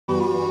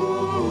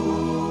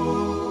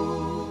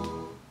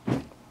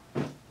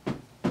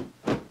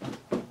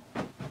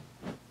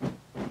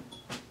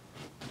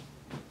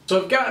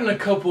So I've gotten a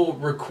couple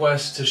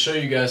requests to show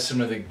you guys some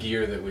of the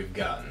gear that we've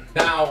gotten.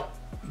 Now,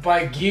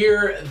 by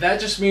gear, that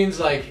just means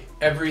like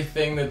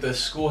everything that the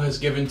school has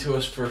given to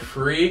us for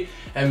free.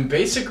 And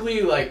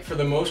basically, like, for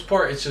the most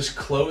part, it's just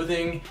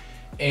clothing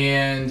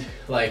and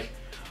like,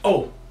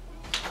 oh,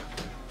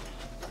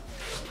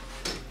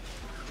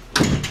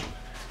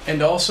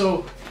 and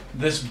also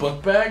this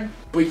book bag.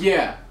 But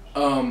yeah,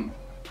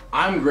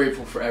 I'm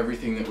grateful for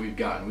everything that we've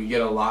gotten. We get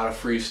a lot of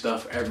free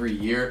stuff every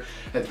year.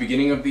 At the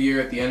beginning of the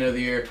year, at the end of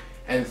the year,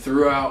 and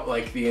throughout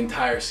like the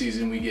entire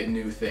season, we get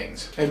new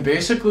things. And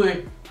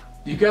basically,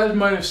 you guys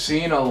might have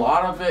seen a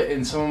lot of it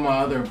in some of my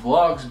other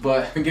vlogs,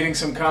 but I've been getting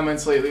some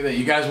comments lately that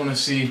you guys want to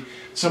see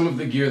some of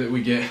the gear that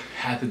we get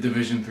at the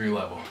Division III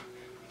level.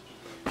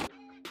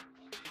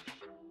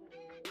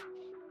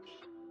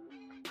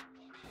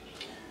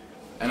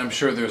 And I'm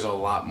sure there's a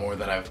lot more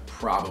that I've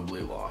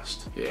probably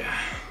lost. Yeah.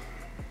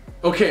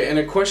 Okay, and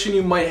a question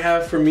you might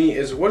have for me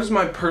is, what is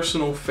my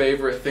personal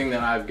favorite thing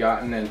that I've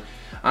gotten? And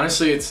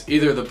honestly, it's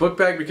either the book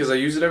bag because I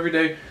use it every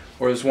day,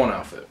 or this one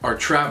outfit. Our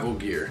travel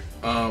gear.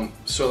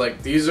 So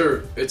like these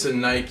are, it's a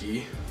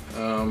Nike.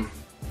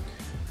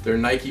 They're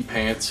Nike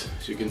pants,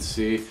 as you can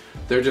see.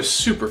 They're just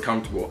super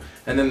comfortable.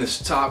 And then this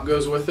top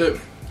goes with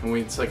it. And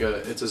it's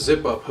a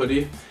zip up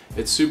hoodie.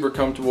 It's super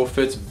comfortable,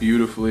 fits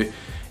beautifully.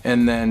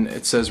 And then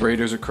it says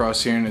Raiders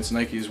across here, and it's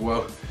Nike as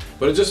well.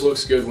 But it just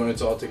looks good when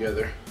it's all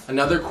together.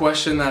 Another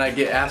question that I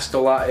get asked a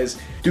lot is,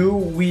 do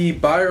we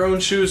buy our own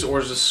shoes or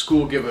does the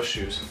school give us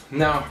shoes?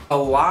 Now, a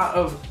lot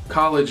of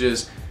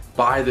colleges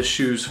buy the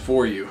shoes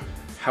for you.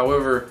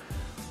 However,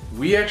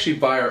 we actually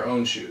buy our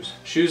own shoes.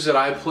 Shoes that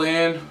I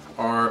play in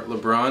are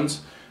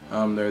LeBron's.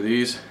 They're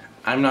these.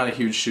 I'm not a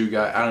huge shoe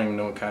guy. I don't even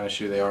know what kind of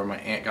shoe they are. My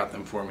aunt got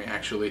them for me,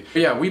 actually.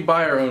 But yeah, we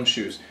buy our own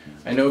shoes.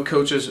 I know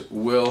coaches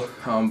will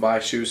buy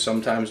shoes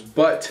sometimes,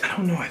 but I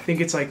don't know. I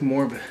think it's like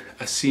more of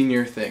a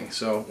senior thing.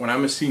 So when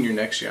I'm a senior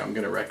next year, I'm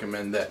gonna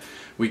recommend that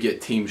we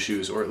get team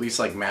shoes, or at least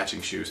like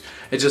matching shoes.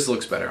 It just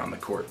looks better on the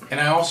court. And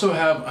I also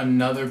have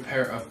another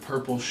pair of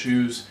purple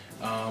shoes.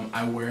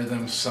 I wear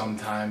them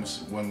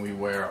sometimes when we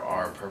wear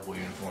our purple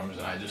uniforms,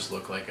 and I just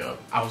look like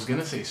I was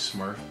gonna say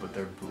Smurf, but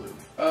they're blue.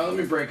 Let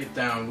me break it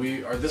down.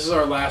 This is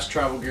our last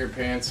travel gear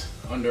pants,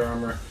 Under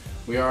Armour.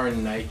 We are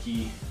in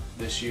Nike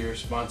this year,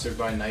 sponsored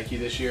by Nike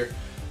this year.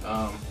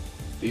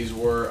 These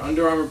were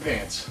Under Armour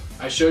pants.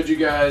 I showed you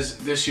guys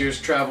this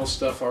year's travel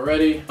stuff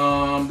already.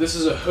 This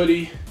is a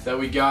hoodie that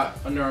we got,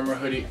 Under Armour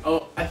hoodie.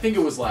 Oh, I think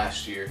it was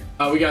last year.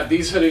 We got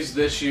these hoodies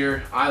this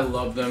year. I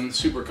love them,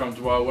 super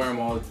comfortable.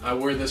 I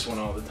wear this one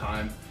all the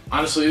time.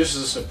 Honestly, this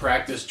is a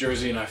practice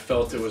jersey, and I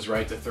felt it was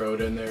right to throw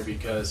it in there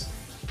because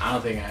I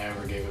don't think I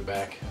ever gave it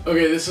back.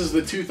 Okay, this is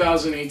the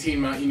 2018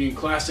 Mount Union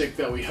Classic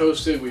that we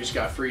hosted. We just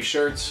got free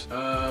shirts.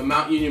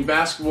 Mount Union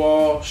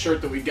basketball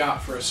shirt that we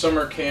got for a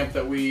summer camp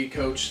that we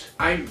coached.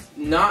 I'm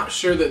not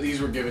sure that these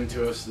were given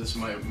to us. This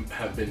might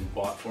have been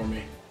bought for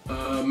me.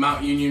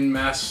 Mount Union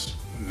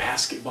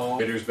basketball,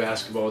 Raiders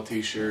basketball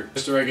t-shirt,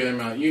 just a regular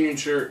Mount Union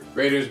shirt,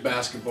 Raiders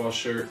basketball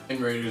shirt, and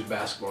Raiders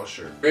basketball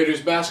shirt.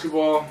 Raiders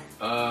basketball,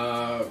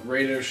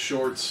 Raiders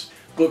shorts,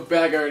 book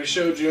bag I already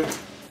showed you.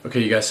 Okay,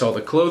 you guys saw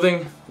the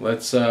clothing.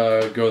 Let's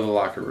go to the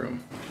locker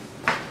room.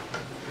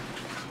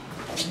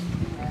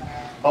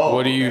 Oh,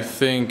 what do you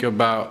think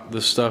about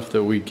the stuff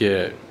that we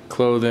get?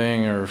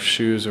 Clothing or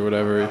shoes or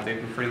whatever? I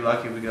think we're pretty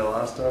lucky. We get a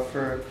lot of stuff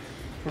for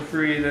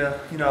free to,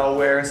 you know,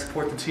 wear and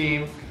support the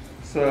team.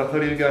 So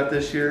hoodie we got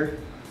this year.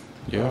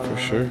 Yeah, for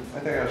sure. I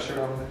think I got a shirt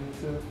on me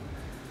too.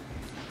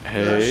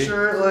 Hey. That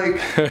shirt,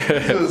 like,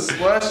 this was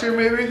last year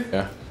maybe?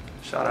 Yeah.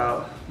 Shout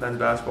out men's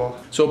basketball.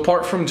 So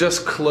apart from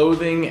just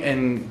clothing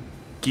and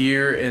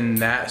gear in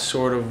that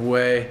sort of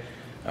way,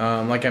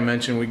 like I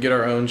mentioned, we get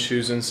our own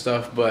shoes and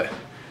stuff, but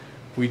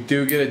we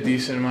do get a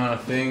decent amount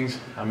of things.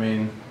 I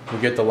mean, we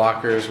get the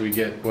lockers, we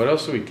get, what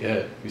else do we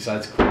get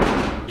besides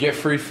clothing? We get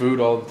free food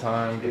all the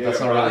time, but yeah, that's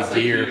not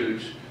really gear.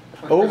 Huge.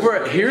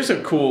 Here's a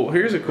cool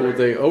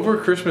thing. Over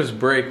Christmas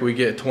break, we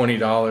get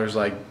 $20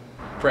 like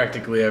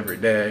practically every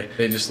day.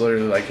 They just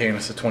literally like hand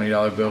us a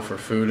 $20 bill for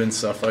food and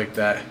stuff like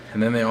that.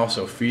 And then they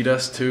also feed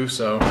us too,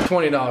 so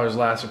 $20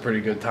 lasts a pretty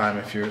good time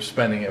if you're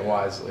spending it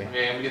wisely.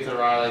 Yeah, and we get to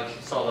ride, like,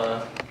 you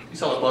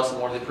saw the bus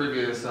in one of the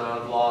previous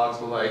vlogs,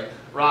 but like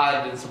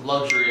ride in some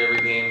luxury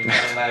every game.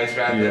 Kind of nice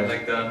rather than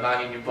like the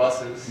Mount Union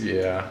buses.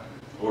 Yeah.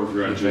 Or if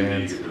you're on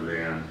TV, get the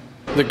van.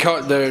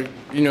 The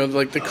you know,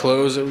 like the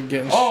clothes that we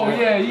get and oh, shit.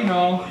 yeah, you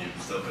know.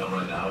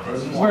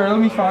 Where? Let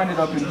me find it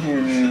up in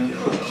here, man.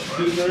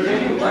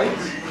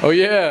 Oh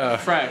yeah.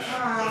 Fresh.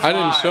 I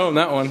didn't show him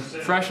that one.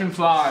 Fresh and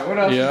Fly. What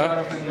else?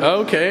 Yeah.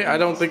 Okay, I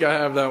don't think I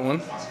have that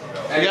one.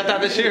 I got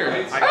that this year.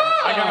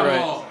 I got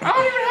right. I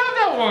don't even have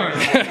that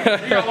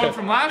one. We got one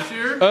from last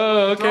year.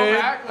 Oh, okay.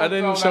 I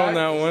didn't show him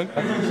that one.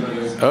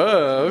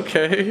 Oh,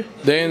 okay.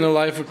 Day in the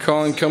life of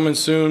Colin coming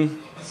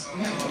soon.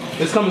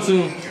 It's coming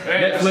soon.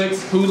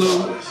 Netflix,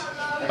 Hulu,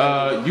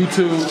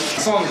 YouTube. I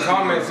saw in the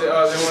comments they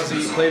want to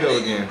eat Play-Doh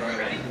again.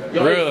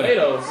 Yo, really?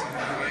 Play-Doh.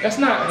 That's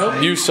not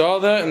healthy. You saw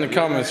that in the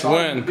comments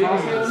when?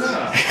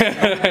 I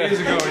Years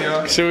ago,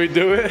 yo. Should we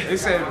do it? They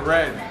said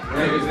red.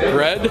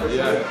 Red?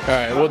 Yeah.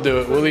 Alright, we'll do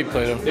it. We'll eat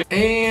Play-Doh.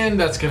 And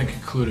that's gonna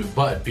conclude it.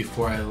 But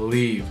before I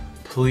leave,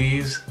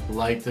 please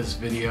like this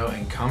video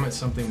and comment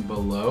something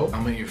below.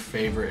 Comment your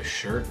favorite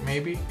shirt,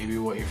 maybe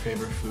what your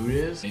favorite food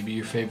is, maybe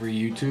your favorite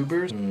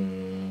YouTubers,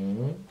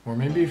 or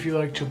maybe if you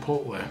like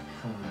Chipotle.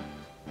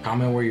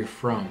 Comment where you're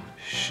from.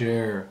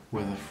 Share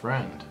with a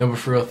friend. No, but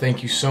for real,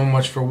 thank you so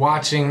much for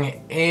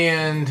watching.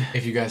 And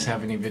if you guys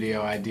have any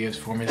video ideas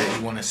for me that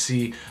you want to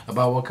see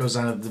about what goes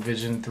on at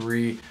Division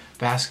III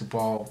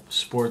basketball,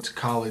 sports,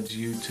 college,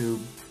 YouTube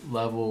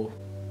level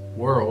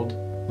world,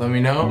 let me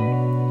know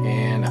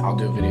and I'll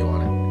do a video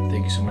on it.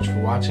 Thank you so much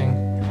for watching,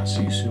 and I'll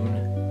see you soon.